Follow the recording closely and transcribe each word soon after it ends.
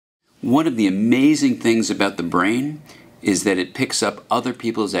One of the amazing things about the brain is that it picks up other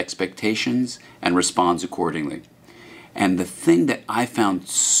people's expectations and responds accordingly. And the thing that I found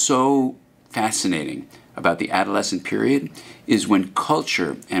so fascinating about the adolescent period is when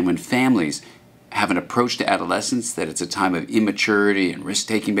culture and when families have an approach to adolescence that it's a time of immaturity and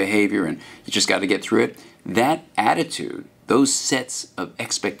risk-taking behavior and you just got to get through it, that attitude, those sets of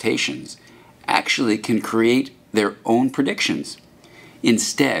expectations actually can create their own predictions.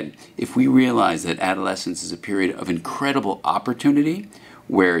 Instead, if we realize that adolescence is a period of incredible opportunity,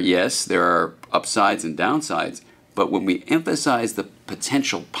 where yes, there are upsides and downsides, but when we emphasize the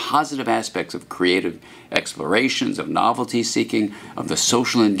potential positive aspects of creative explorations, of novelty seeking, of the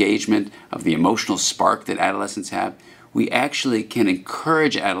social engagement, of the emotional spark that adolescents have, we actually can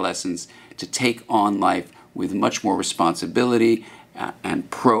encourage adolescents to take on life with much more responsibility and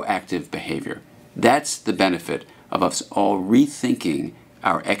proactive behavior. That's the benefit of us all rethinking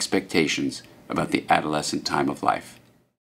our expectations about the adolescent time of life.